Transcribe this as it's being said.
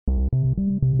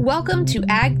Welcome to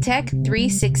AgTech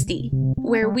 360,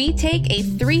 where we take a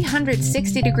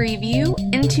 360-degree view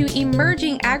into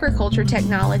emerging agriculture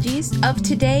technologies of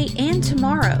today and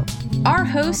tomorrow. Our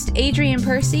host, Adrian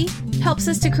Percy, helps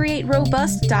us to create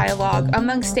robust dialogue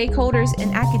among stakeholders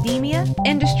in academia,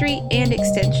 industry, and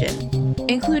extension,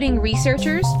 including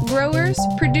researchers, growers,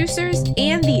 producers,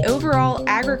 and the overall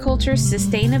agriculture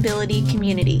sustainability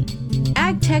community.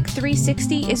 AgTech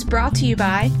 360 is brought to you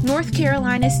by North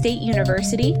Carolina State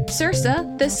University,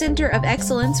 CIRSA, the Center of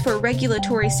Excellence for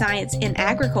Regulatory Science in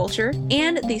Agriculture,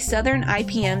 and the Southern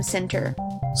IPM Center.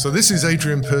 So this is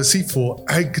Adrian Percy for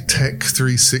AgTech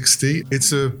 360.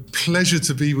 It's a pleasure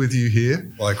to be with you here.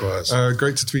 Likewise.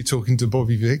 Great to be talking to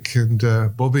Bobby Vick. And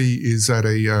Bobby is at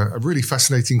a really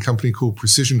fascinating company called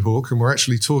PrecisionHawk. And we're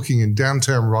actually talking in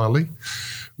downtown Raleigh,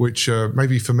 which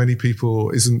maybe for many people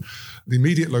isn't the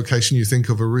immediate location you think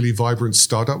of a really vibrant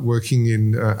startup working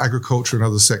in agriculture and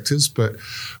other sectors. But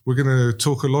we're going to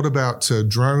talk a lot about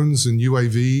drones and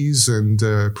UAVs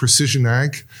and precision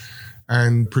ag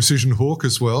and PrecisionHawk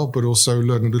as well, but also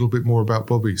learn a little bit more about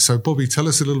Bobby. So Bobby, tell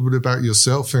us a little bit about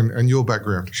yourself and your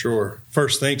background. Sure.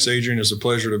 First, thanks, Adrian. It's a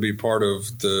pleasure to be part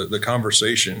of the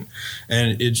conversation.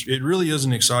 And it really is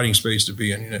an exciting space to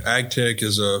be in. You know, ag tech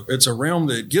it's a realm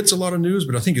that gets a lot of news,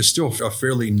 but I think it's still a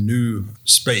fairly new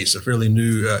space, a fairly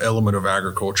new element of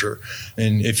agriculture.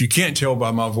 And if you can't tell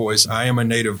by my voice, I am a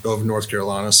native of North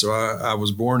Carolina. So I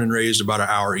was born and raised about an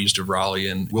hour east of Raleigh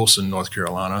in Wilson, North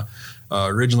Carolina.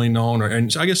 Originally known,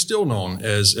 and I guess still known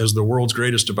as the world's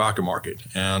greatest tobacco market.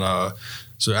 And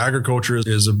so agriculture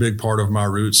is a big part of my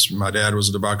roots. My dad was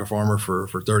a tobacco farmer for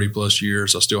 30 plus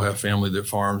years. I still have family that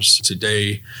farms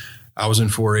today. I was in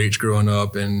 4-H growing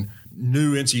up and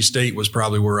knew NC State was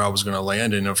probably where I was going to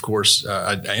land. And of course,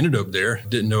 I ended up there.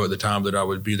 Didn't know at the time that I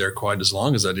would be there quite as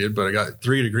long as I did, but I got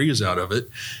 3 degrees out of it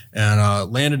and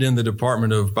landed in the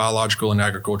Department of Biological and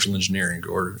Agricultural Engineering,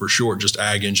 or for short, just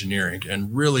ag engineering,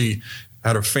 and really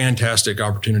had a fantastic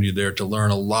opportunity there to learn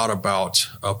a lot about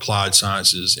applied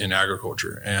sciences in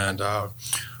agriculture. And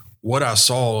what I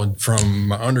saw from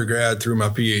my undergrad through my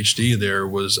PhD there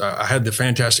was I had the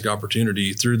fantastic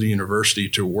opportunity through the university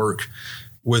to work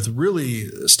with really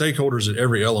stakeholders at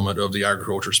every element of the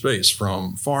agriculture space,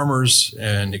 from farmers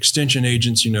and extension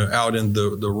agents, out in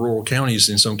the rural counties,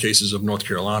 in some cases of North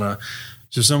Carolina,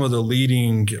 to some of the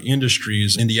leading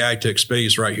industries in the ag tech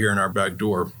space right here in our back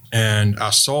door. And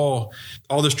I saw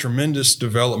all this tremendous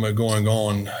development going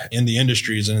on in the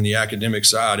industries and in the academic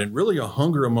side, and really a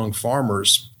hunger among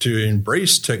farmers to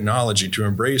embrace technology, to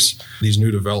embrace these new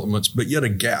developments, but yet a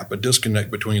disconnect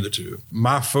between the two.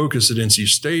 My focus at NC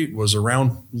State was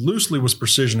loosely was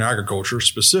precision agriculture.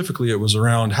 Specifically, it was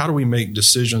around how do we make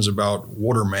decisions about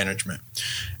water management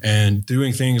and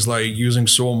doing things like using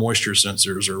soil moisture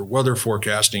sensors or weather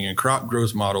forecasting and crop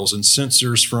growth models and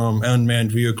sensors from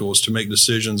unmanned vehicles to make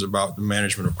decisions about the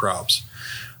management of crops.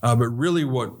 But really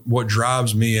what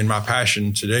drives me and my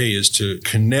passion today is to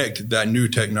connect that new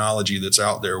technology that's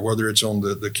out there, whether it's on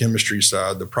the chemistry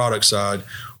side, the product side,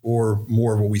 or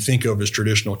more of what we think of as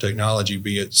traditional technology,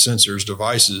 be it sensors,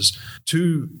 devices,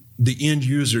 to the end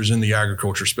users in the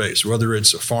agriculture space, whether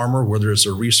it's a farmer, whether it's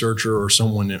a researcher, or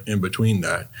someone in between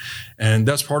that. And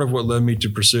that's part of what led me to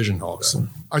PrecisionHawk. So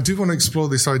I do want to explore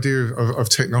this idea of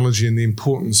technology and the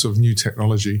importance of new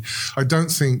technology. I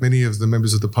don't think many of the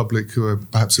members of the public who are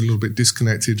perhaps a little bit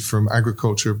disconnected from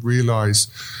agriculture realize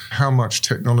how much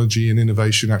technology and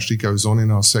innovation actually goes on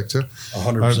in our sector.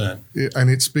 100%.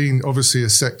 And it's been obviously a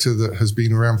sector that has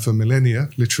been around for millennia,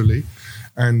 literally.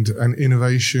 And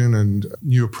innovation and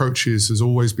new approaches has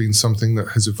always been something that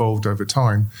has evolved over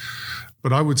time.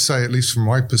 But I would say, at least from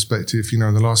my perspective, in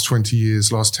the last 20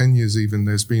 years, last 10 years even,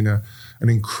 there's been an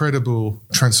incredible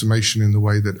transformation in the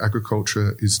way that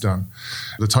agriculture is done.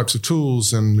 The types of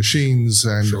tools and machines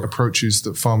and approaches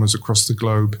that farmers across the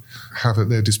globe have at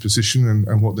their disposition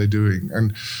and what they're doing.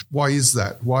 And why is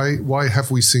that? Why have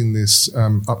we seen this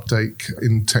uptake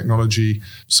in technology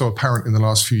so apparent in the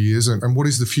last few years? And what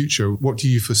is the future? What do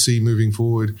you foresee moving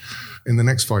forward in the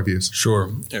next 5 years?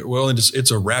 Sure. Well,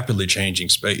 it's a rapidly changing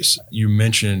space. You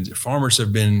mentioned farmers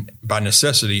have been, by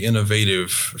necessity,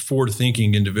 innovative,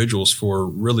 forward-thinking individuals for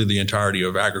really the entirety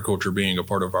of agriculture being a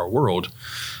part of our world.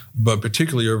 But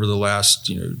particularly over the last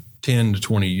 10 to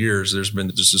 20 years, there's been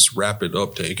just this rapid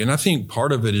uptake. And I think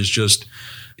part of it is just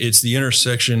it's the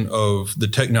intersection of the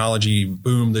technology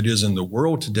boom that is in the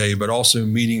world today, but also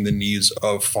meeting the needs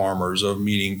of farmers, of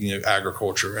meeting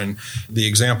agriculture. And the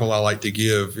example I like to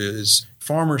give is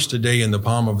farmers today in the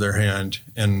palm of their hand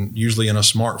and usually in a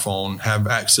smartphone have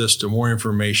access to more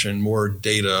information, more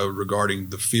data regarding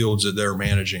the fields that they're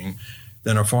managing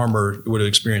than a farmer would have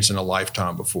experienced in a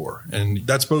lifetime before. And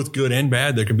that's both good and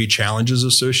bad. There can be challenges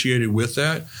associated with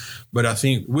that. But I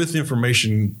think with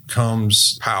information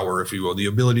comes power, if you will, the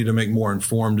ability to make more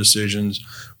informed decisions,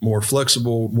 more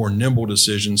flexible, more nimble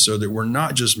decisions, so that we're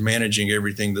not just managing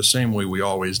everything the same way we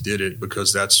always did it,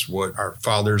 because that's what our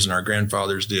fathers and our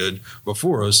grandfathers did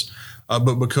before us.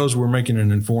 But because we're making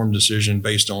an informed decision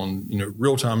based on,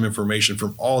 real-time information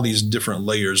from all these different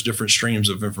layers, different streams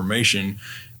of information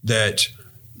that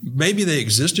maybe they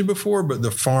existed before, but the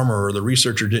farmer or the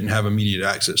researcher didn't have immediate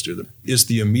access to them. It's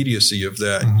the immediacy of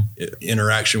that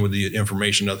interaction with the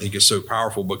information I think is so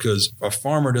powerful, because a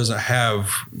farmer doesn't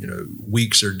have,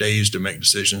 weeks or days to make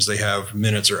decisions. They have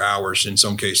minutes or hours in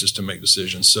some cases to make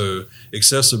decisions. So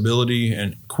accessibility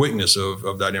and quickness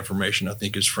of that information, I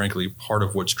think, is frankly part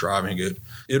of what's driving it.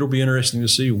 It'll be interesting to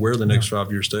see where the next 5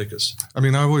 years take us. I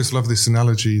mean, I always love this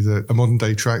analogy that a modern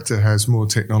day tractor has more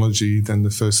technology than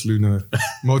the first lunar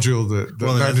module that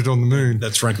landed on the moon.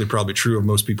 That's frankly probably true of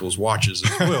most people's watches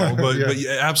as well. But, but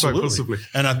yeah, absolutely. Possibly.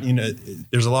 And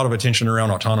there's a lot of attention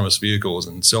around autonomous vehicles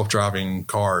and self-driving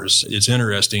cars. It's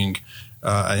interesting.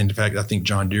 In fact, I think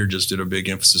John Deere just did a big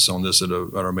emphasis on this at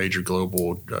a major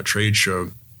global trade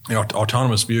show.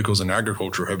 Autonomous vehicles in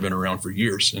agriculture have been around for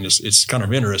years, and it's kind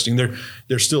of interesting.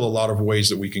 There's still a lot of ways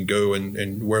that we can go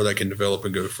and where that can develop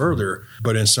and go further.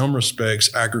 But in some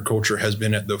respects, agriculture has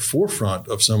been at the forefront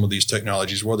of some of these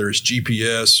technologies, whether it's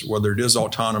GPS, whether it is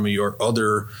autonomy or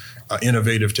other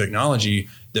innovative technology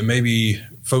that maybe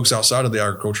folks outside of the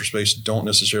agriculture space don't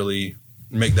necessarily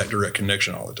make that direct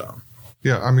connection all the time.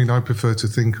 Yeah, I mean, I prefer to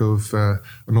think of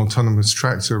an autonomous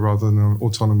tractor rather than an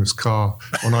autonomous car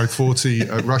on I-40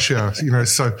 at rush hour.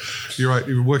 So you're right,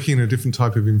 you're working in a different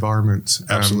type of environment.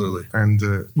 Absolutely.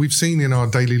 And we've seen in our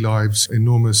daily lives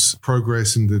enormous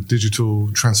progress in the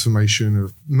digital transformation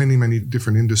of many, many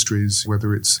different industries,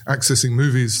 whether it's accessing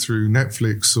movies through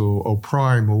Netflix or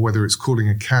Prime, or whether it's calling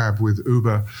a cab with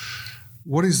Uber.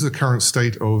 What is the current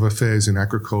state of affairs in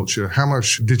agriculture? How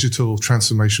much digital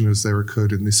transformation has there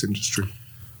occurred in this industry?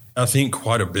 I think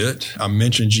quite a bit. I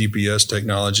mentioned GPS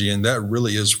technology, and that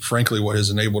really is, frankly, what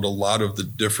has enabled a lot of the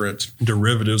different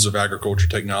derivatives of agriculture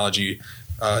technology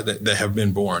that have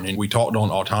been born. And we talked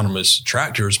on autonomous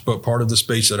tractors, but part of the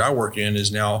space that I work in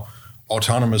is now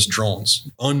autonomous drones,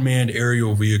 unmanned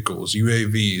aerial vehicles,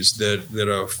 UAVs, that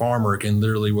a farmer can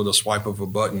literally, with a swipe of a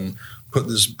button, put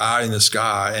this eye in the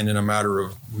sky and in a matter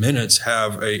of minutes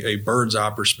have a bird's eye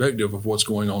perspective of what's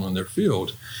going on in their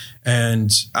field.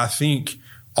 And I think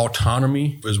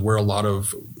autonomy is where a lot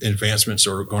of advancements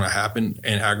are going to happen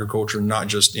in agriculture, not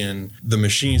just in the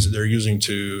machines that they're using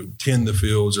to tend the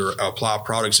fields or apply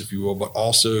products, if you will, but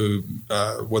also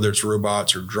whether it's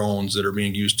robots or drones that are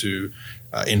being used to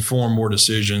inform more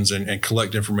decisions and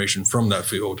collect information from that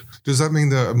field. Does that mean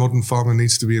that a modern farmer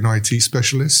needs to be an IT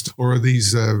specialist, or are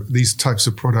these types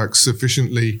of products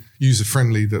sufficiently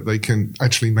user-friendly that they can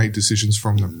actually make decisions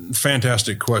from them?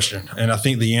 Fantastic question. And I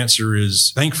think the answer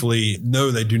is, thankfully,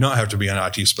 no, they do not have to be an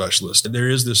IT specialist. There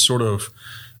is this sort of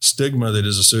stigma that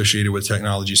is associated with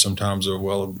technology sometimes of,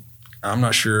 well, I'm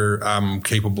not sure I'm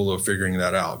capable of figuring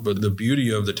that out. But the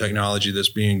beauty of the technology that's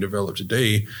being developed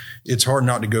today, it's hard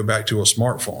not to go back to a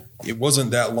smartphone. It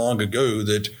wasn't that long ago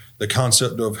that the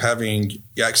concept of having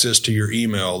access to your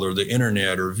email or the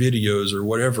internet or videos or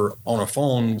whatever on a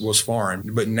phone was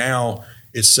foreign. But now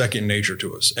it's second nature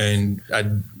to us. And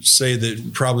I'd say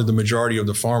that probably the majority of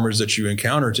the farmers that you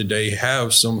encounter today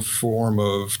have some form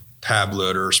of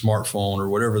tablet or smartphone or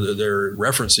whatever that they're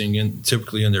referencing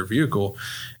typically in their vehicle.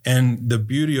 And the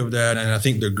beauty of that, and I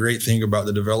think the great thing about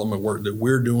the development work that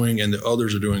we're doing and that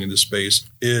others are doing in this space,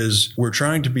 is we're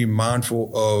trying to be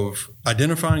mindful of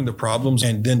identifying the problems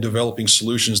and then developing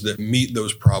solutions that meet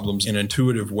those problems in an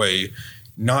intuitive way,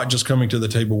 not just coming to the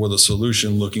table with a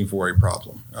solution looking for a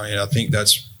problem. And I think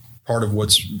that's part of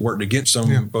what's worked against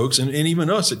some folks and even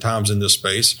us at times in this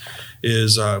space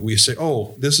is we say,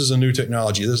 oh, this is a new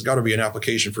technology. There's got to be an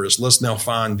application for this. Let's now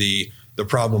find the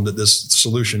problem that this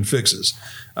solution fixes.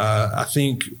 I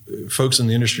think folks in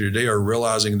the industry today are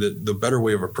realizing that the better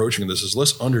way of approaching this is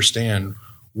let's understand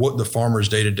what the farmer's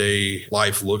day-to-day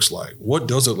life looks like. What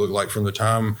does it look like from the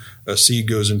time a seed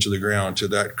goes into the ground to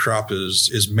that crop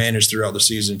is managed throughout the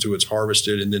season to it's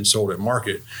harvested and then sold at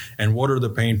market? And what are the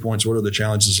pain points? What are the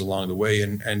challenges along the way?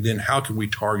 And then how can we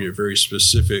target very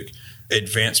specific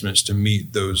advancements to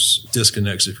meet those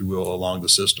disconnects, if you will, along the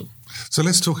system? So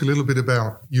let's talk a little bit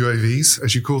about UAVs,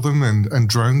 as you call them, and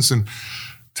drones. And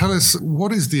Tell us,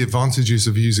 what is the advantages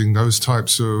of using those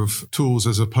types of tools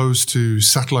as opposed to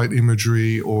satellite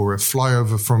imagery or a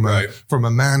flyover from a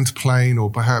manned plane,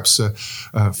 or perhaps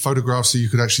photographs that you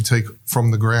could actually take from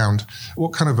the ground?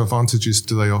 What kind of advantages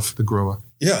do they offer the grower?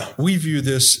 Yeah, we view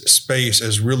this space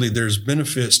as really there's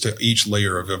benefits to each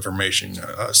layer of information.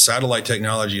 Satellite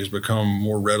technology has become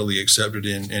more readily accepted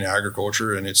in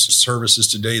agriculture, and it's services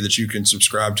today that you can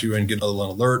subscribe to and get an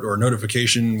alert or a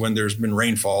notification when there's been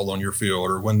rainfall on your field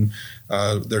or when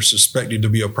there's suspected to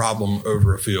be a problem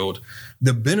over a field.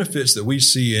 The benefits that we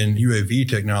see in UAV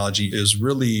technology is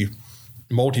really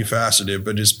multifaceted,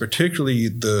 but it's particularly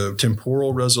the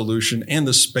temporal resolution and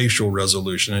the spatial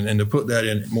resolution. And to put that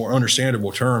in more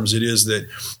understandable terms, it is that,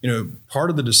 part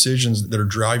of the decisions that are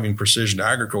driving precision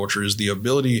agriculture is the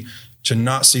ability to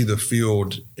not see the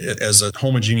field as a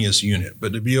homogeneous unit,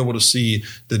 but to be able to see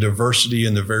the diversity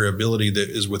and the variability that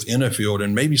is within a field,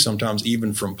 and maybe sometimes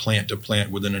even from plant to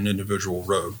plant within an individual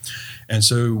row. And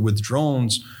so with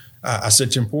drones, I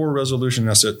said temporal resolution,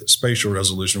 and I said spatial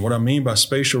resolution. What I mean by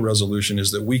spatial resolution is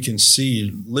that we can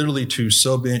see literally to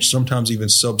sub-inch, sometimes even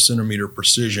sub-centimeter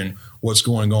precision what's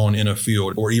going on in a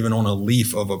field or even on a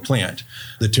leaf of a plant.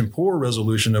 The temporal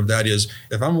resolution of that is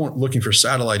if I'm looking for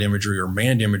satellite imagery or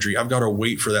manned imagery, I've got to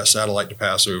wait for that satellite to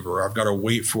pass over, or I've got to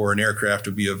wait for an aircraft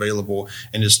to be available,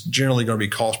 and it's generally going to be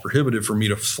cost prohibitive for me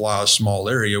to fly a small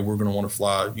area. We're going to want to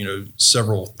fly,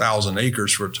 several thousand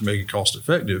acres for it to make it cost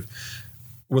effective.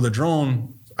 With a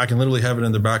drone, I can literally have it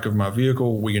in the back of my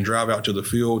vehicle. We can drive out to the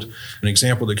field. An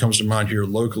example that comes to mind here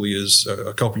locally is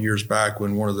a couple years back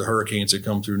when one of the hurricanes had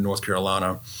come through North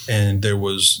Carolina, and there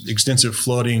was extensive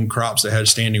flooding, crops that had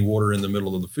standing water in the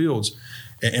middle of the fields.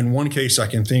 In one case I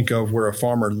can think of where a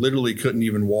farmer literally couldn't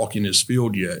even walk in his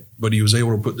field yet, but he was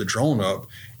able to put the drone up.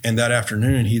 And that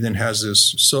afternoon, he then has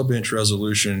this sub-inch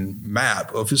resolution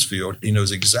map of his field. He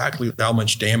knows exactly how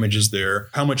much damage is there,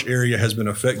 how much area has been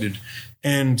affected.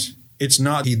 And it's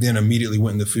not he then immediately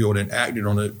went in the field and acted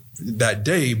on it that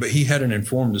day, but he had an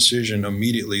informed decision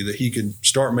immediately that he could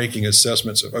start making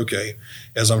assessments of, okay,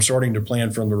 as I'm starting to plan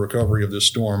from the recovery of this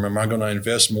storm, am I going to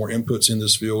invest more inputs in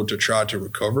this field to try to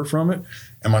recover from it?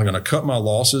 Am I going to cut my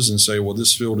losses and say, well,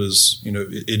 this field is,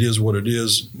 it is what it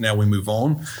is. Now we move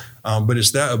on. But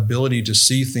it's that ability to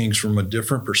see things from a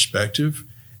different perspective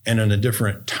and in a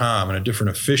different time and a different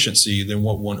efficiency than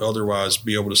what one otherwise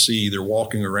be able to see either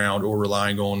walking around or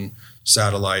relying on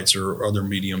satellites or other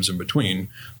mediums in between.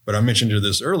 But I mentioned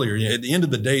this earlier, at the end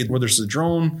of the day, whether it's a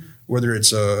drone, whether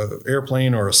it's an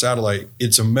airplane or a satellite,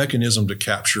 it's a mechanism to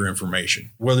capture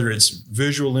information, whether it's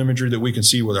visual imagery that we can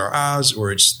see with our eyes,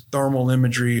 or it's thermal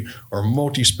imagery or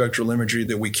multispectral imagery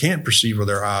that we can't perceive with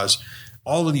our eyes.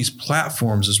 All of these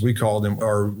platforms, as we call them,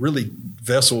 are really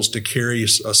vessels to carry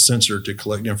a sensor to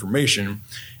collect information.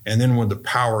 And then when the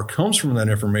power comes from that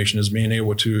information is being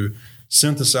able to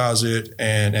synthesize it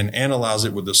and analyze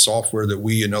it with the software that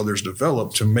we and others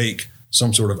develop to make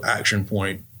some sort of action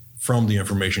point from the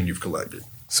information you've collected.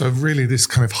 So really this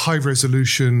kind of high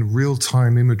resolution,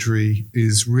 real-time imagery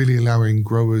is really allowing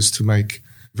growers to make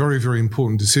very, very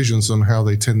important decisions on how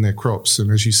they tend their crops.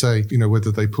 And as you say,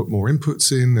 whether they put more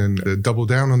inputs in and double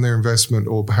down on their investment,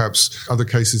 or perhaps other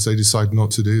cases they decide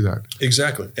not to do that.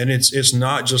 Exactly. And it's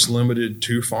not just limited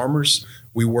to farmers.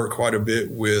 We work quite a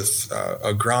bit with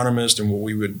agronomists and what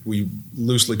we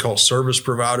loosely call service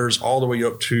providers, all the way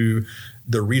up to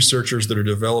the researchers that are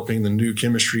developing the new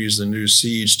chemistries, the new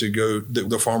seeds that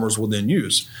the farmers will then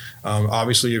use.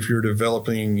 Obviously, if you're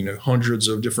developing hundreds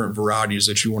of different varieties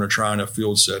that you want to try in a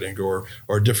field setting,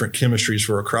 or different chemistries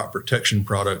for a crop protection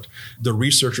product, the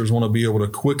researchers want to be able to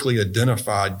quickly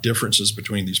identify differences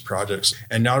between these projects,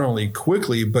 and not only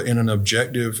quickly, but in an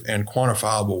objective and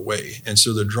quantifiable way. And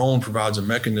so the drone provides a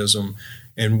mechanism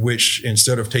in which,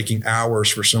 instead of taking hours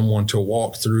for someone to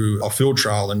walk through a field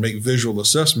trial and make visual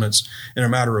assessments, in a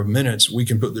matter of minutes, we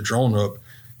can put the drone up,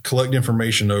 collect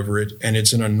information over it, and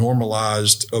it's in a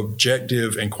normalized,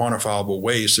 objective, and quantifiable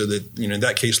way, so that, in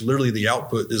that case, literally the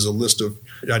output is a list of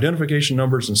identification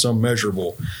numbers and some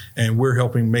measurable, and we're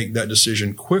helping make that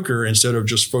decision quicker instead of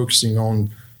just focusing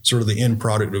on sort of the end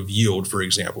product of yield, for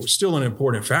example. It's still an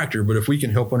important factor, but if we can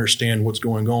help understand what's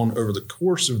going on over the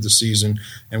course of the season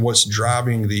and what's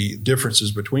driving the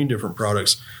differences between different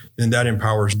products, then that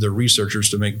empowers the researchers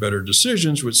to make better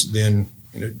decisions, which then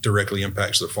directly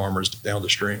impacts the farmers down the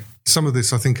stream. Some of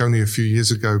this, I think only a few years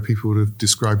ago, people would have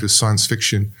described as science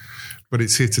fiction. but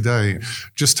it's here today.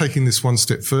 Just taking this one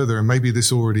step further, and maybe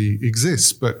this already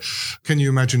exists, but can you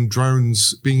imagine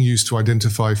drones being used to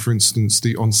identify, for instance,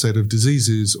 the onset of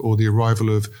diseases or the arrival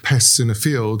of pests in a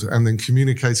field, and then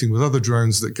communicating with other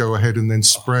drones that go ahead and then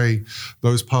spray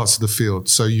those parts of the field?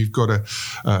 So you've got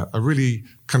a really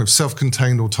kind of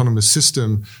self-contained autonomous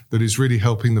system that is really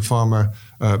helping the farmer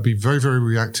be very, very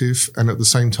reactive, and at the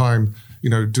same time,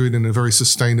 do it in a very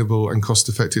sustainable and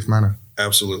cost-effective manner.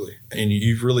 Absolutely. And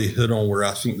you've really hit on where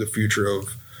I think the future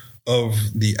of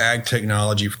the ag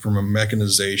technology from a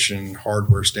mechanization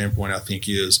hardware standpoint, I think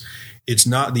it's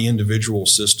not the individual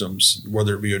systems,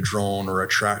 whether it be a drone or a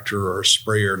tractor or a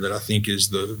sprayer, that I think is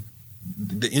the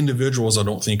individuals I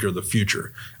don't think are the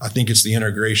future. I think it's the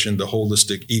integration, the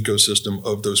holistic ecosystem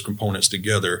of those components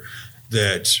together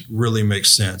that really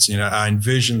makes sense. I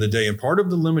envision the day, and part of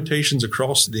the limitations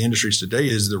across the industries today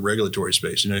is the regulatory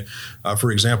space.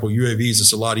 For example, UAVs,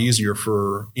 it's a lot easier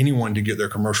for anyone to get their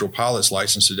commercial pilot's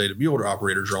license today to be able to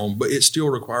operate a drone, but it still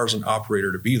requires an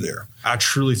operator to be there. I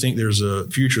truly think there's a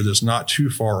future that's not too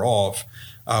far off,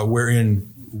 where in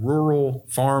rural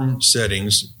farm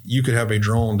settings, you could have a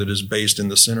drone that is based in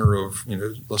the center of,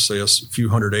 let's say a few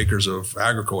hundred acres of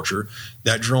agriculture.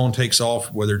 That drone takes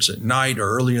off, whether it's at night or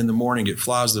early in the morning, it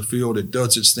flies the field, it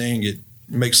does its thing, it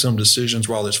makes some decisions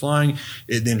while it's flying.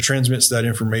 It then transmits that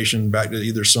information back to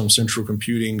either some central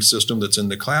computing system that's in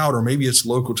the cloud, or maybe it's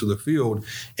local to the field.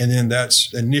 And then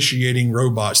that's initiating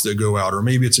robots that go out, or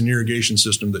maybe it's an irrigation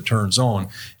system that turns on.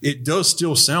 It does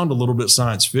still sound a little bit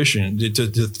science fiction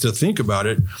to think about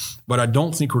it, but I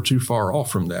don't think we're too far off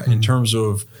from that in terms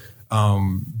of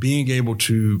being able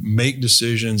to make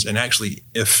decisions and actually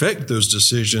affect those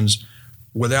decisions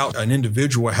without an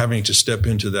individual having to step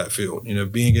into that field,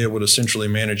 being able to centrally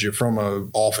manage it from an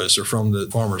office or from the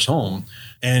farmer's home.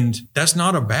 And that's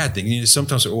not a bad thing.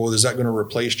 Sometimes, is that going to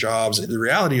replace jobs? The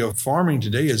reality of farming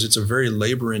today is it's a very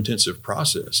labor-intensive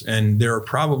process. And there are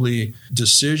probably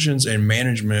decisions and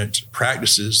management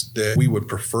practices that we would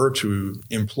prefer to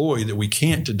employ that we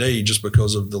can't today just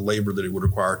because of the labor that it would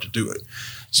require to do it.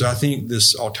 So I think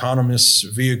this autonomous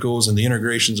vehicles and the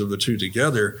integrations of the two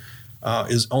together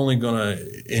is only going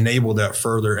to enable that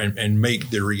further and make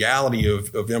the reality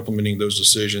of implementing those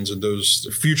decisions and those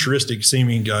futuristic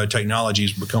seeming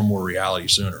technologies become more reality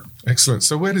sooner. Excellent.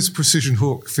 So where does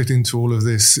PrecisionHawk fit into all of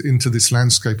this, into this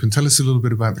landscape? And tell us a little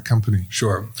bit about the company.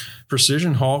 Sure.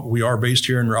 PrecisionHawk, we are based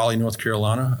here in Raleigh, North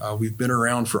Carolina. We've been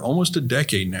around for almost a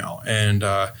decade now. And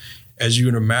as you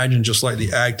can imagine, just like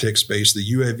the ag tech space, the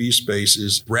UAV space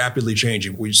is rapidly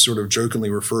changing. We sort of jokingly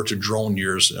refer to drone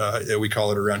years. We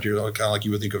call it around here, kind of like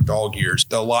you would think of dog years.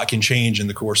 A lot can change in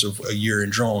the course of a year in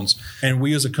drones. And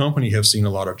we as a company have seen a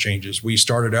lot of changes. We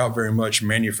started out very much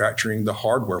manufacturing the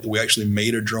hardware. We actually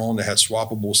made a drone that had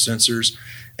swappable sensors,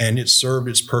 and it served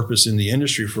its purpose in the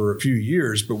industry for a few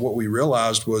years. But what we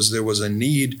realized was there was a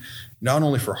need not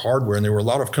only for hardware, and there were a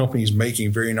lot of companies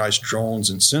making very nice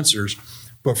drones and sensors,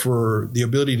 but for the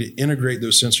ability to integrate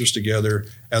those sensors together,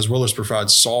 as well as provide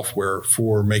software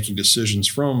for making decisions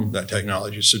from that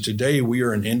technology. So today we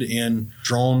are an end-to-end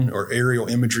drone or aerial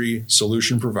imagery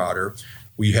solution provider.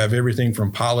 We have everything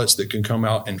from pilots that can come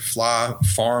out and fly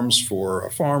farms for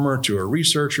a farmer, to a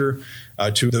researcher,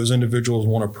 to those individuals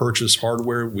who want to purchase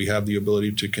hardware. We have the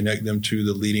ability to connect them to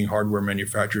the leading hardware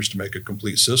manufacturers to make a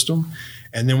complete system.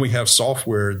 And then we have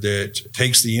software that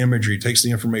takes the imagery, takes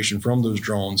the information from those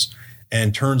drones,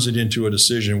 and turns it into a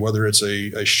decision, whether it's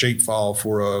a shapefile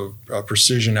for a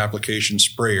precision application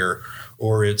sprayer,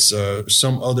 or it's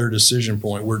some other decision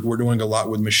point. We're doing a lot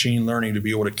with machine learning to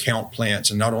be able to count plants,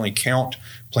 and not only count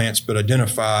plants, but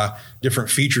identify different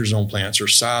features on plants or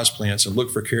size plants and look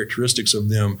for characteristics of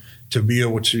them to be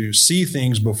able to see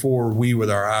things before we with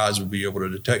our eyes would be able to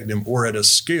detect them, or at a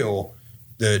scale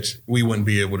that we wouldn't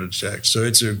be able to detect. So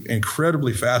it's an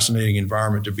incredibly fascinating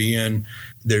environment to be in.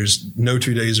 There's no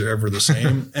 2 days are ever the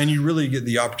same. And you really get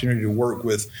the opportunity to work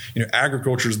with,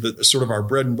 agriculture is sort of our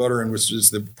bread and butter, and which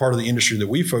is the part of the industry that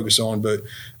we focus on. But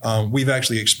we've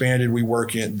actually expanded. We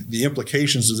work in the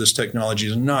implications of this technology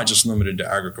is not just limited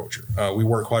to agriculture. We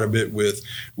work quite a bit with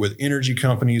energy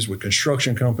companies, with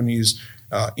construction companies,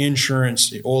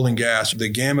 insurance, oil and gas, the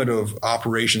gamut of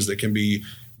operations that can be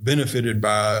benefited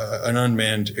by an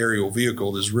unmanned aerial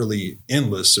vehicle is really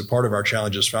endless. So part of our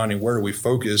challenge is finding where do we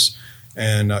focus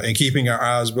and keeping our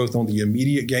eyes both on the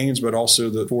immediate gains, but also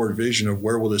the forward vision of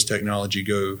where will this technology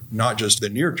go, not just the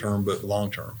near term, but long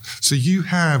term. So you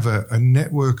have a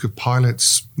network of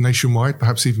pilots nationwide,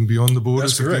 perhaps even beyond the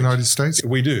borders of the United States?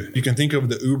 We do. You can think of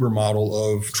the Uber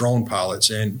model of drone pilots,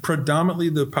 and predominantly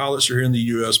the pilots are here in the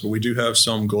U.S., but we do have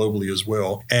some globally as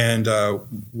well. And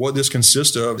what this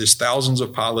consists of is thousands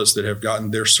of pilots that have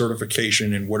gotten their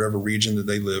certification in whatever region that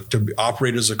they live to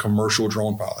operate as a commercial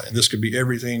drone pilot. And this could be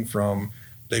everything from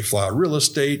they fly real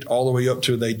estate all the way up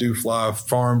to they do fly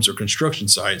farms or construction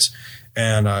sites.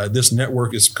 And this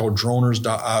network is called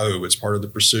droners.io. It's part of the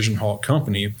PrecisionHawk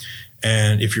company.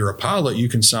 And if you're a pilot, you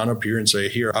can sign up here and say,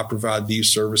 here, I provide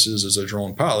these services as a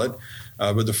drone pilot.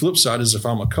 But the flip side is if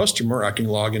I'm a customer, I can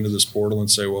log into this portal and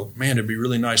say, well, man, it'd be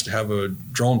really nice to have a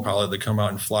drone pilot that come out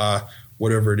and fly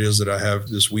whatever it is that I have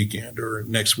this weekend or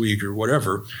next week or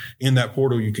whatever. In that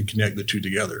portal, you can connect the two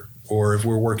together. Or if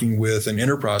we're working with an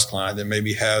enterprise client that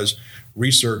maybe has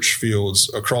research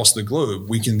fields across the globe,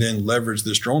 we can then leverage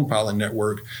this drone pilot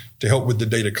network to help with the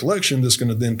data collection that's going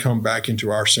to then come back into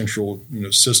our central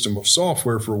system of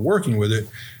software for working with it.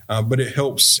 But it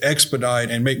helps expedite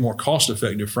and make more cost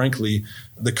effective, frankly,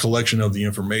 the collection of the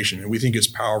information. And we think it's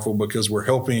powerful because we're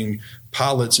helping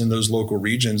pilots in those local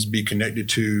regions be connected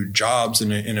to jobs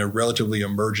in a relatively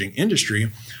emerging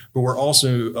industry. But we're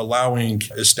also allowing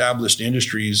established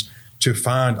industries to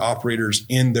find operators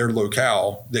in their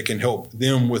locale that can help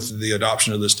them with the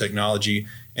adoption of this technology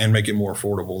and make it more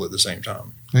affordable at the same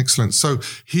time. Excellent. So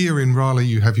here in Raleigh,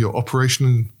 you have your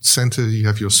operation center, you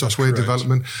have your software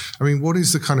development. I mean, what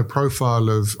is the kind of profile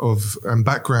of and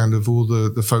background of all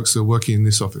the folks that are working in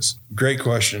this office? Great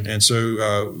question. And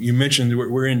so you mentioned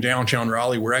we're in downtown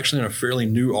Raleigh. We're actually in a fairly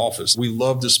new office. We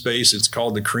love the space. It's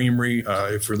called the Creamery.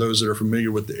 For those that are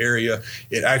familiar with the area,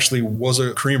 it actually was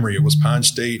a creamery. It was Pine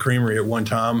State Creamery at one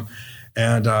time.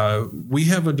 And we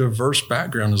have a diverse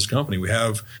background as a company. We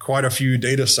have quite a few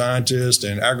data scientists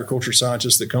and agriculture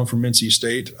scientists that come from NC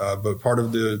State. But part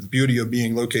of the beauty of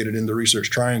being located in the Research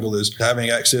Triangle is having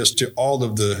access to all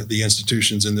of the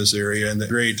institutions in this area and the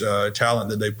great talent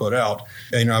that they put out.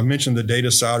 And I mentioned the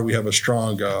data side. We have a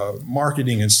strong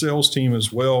marketing and sales team as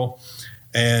well.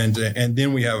 And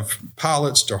then we have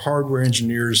pilots to hardware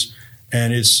engineers.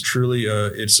 And it's truly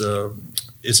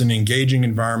it's an engaging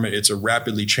environment. It's a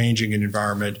rapidly changing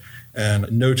environment,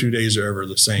 and no 2 days are ever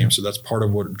the same. So that's part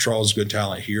of what draws good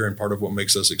talent here and part of what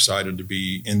makes us excited to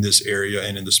be in this area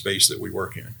and in the space that we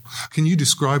work in. Can you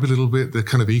describe a little bit the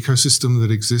kind of ecosystem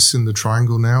that exists in the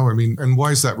Triangle now? I mean, and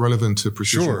why is that relevant to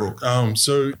PrecisionHawk? Sure.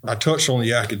 So I touched on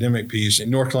the academic piece. In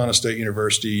North Carolina State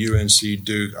University, UNC,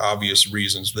 Duke, obvious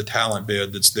reasons, the talent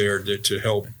bed that's there to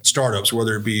help startups,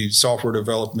 whether it be software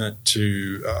development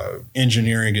to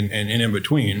engineering and in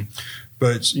between.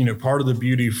 But, part of the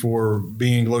beauty for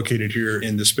being located here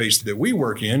in the space that we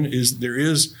work in is there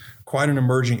is quite an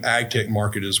emerging ag tech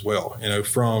market as well,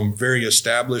 from very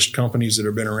established companies that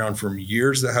have been around for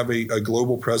years that have a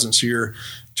global presence here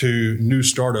to new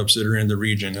startups that are in the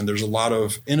region. And there's a lot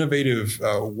of innovative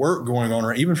work going on,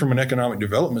 or even from an economic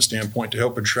development standpoint, to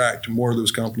help attract more of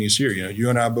those companies here. You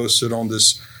and I both sit on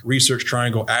this Research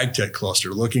Triangle ag tech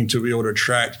cluster, looking to be able to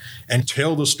attract and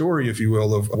tell the story, if you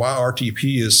will, of why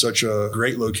RTP is such a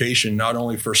great location, not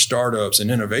only for startups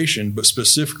and innovation, but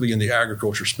specifically in the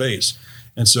agriculture space.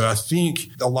 And so I think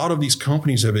a lot of these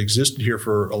companies have existed here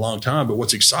for a long time, but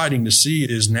what's exciting to see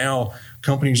is now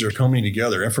companies are coming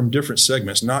together and from different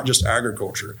segments, not just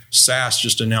agriculture. SAS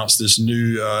just announced this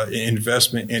new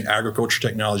investment in agriculture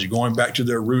technology, going back to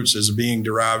their roots as being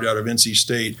derived out of NC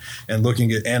State and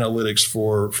looking at analytics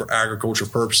for agriculture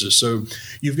purposes. So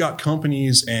you've got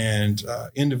companies and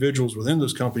individuals within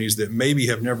those companies that maybe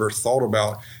have never thought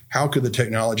about how could the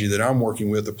technology that I'm working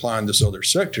with apply in this other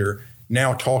sector,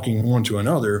 now talking one to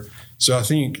another. So I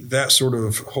think that sort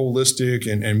of holistic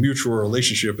and mutual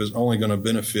relationship is only going to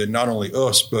benefit not only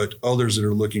us, but others that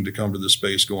are looking to come to the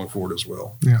space going forward as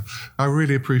well. Yeah, I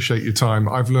really appreciate your time.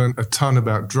 I've learned a ton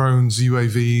about drones,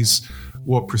 UAVs,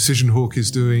 what PrecisionHawk is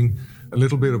doing, a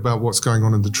little bit about what's going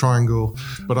on in the Triangle.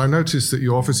 But I noticed that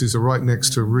your offices are right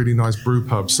next to a really nice brew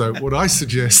pub. So what I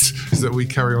suggest is that we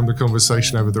carry on the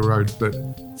conversation over the road. But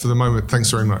for the moment, thanks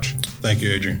very much. Thank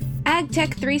you, Adrian.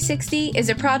 AgTech 360 is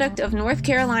a product of North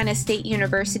Carolina State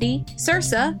University,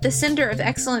 CIRSA, the Center of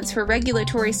Excellence for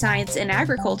Regulatory Science in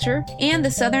Agriculture, and the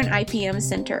Southern IPM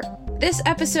Center. This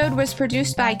episode was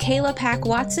produced by Kayla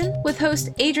Pack-Watson with host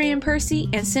Adrian Percy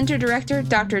and Center Director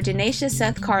Dr. Denisha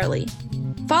Seth Carley.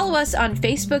 Follow us on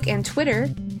Facebook and Twitter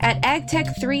at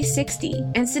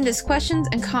AgTech360 and send us questions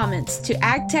and comments to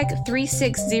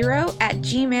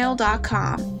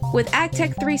agtech360@gmail.com. With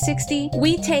AgTech 360,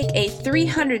 we take a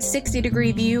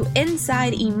 360-degree view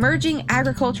inside emerging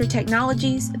agriculture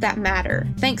technologies that matter.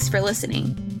 Thanks for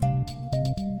listening.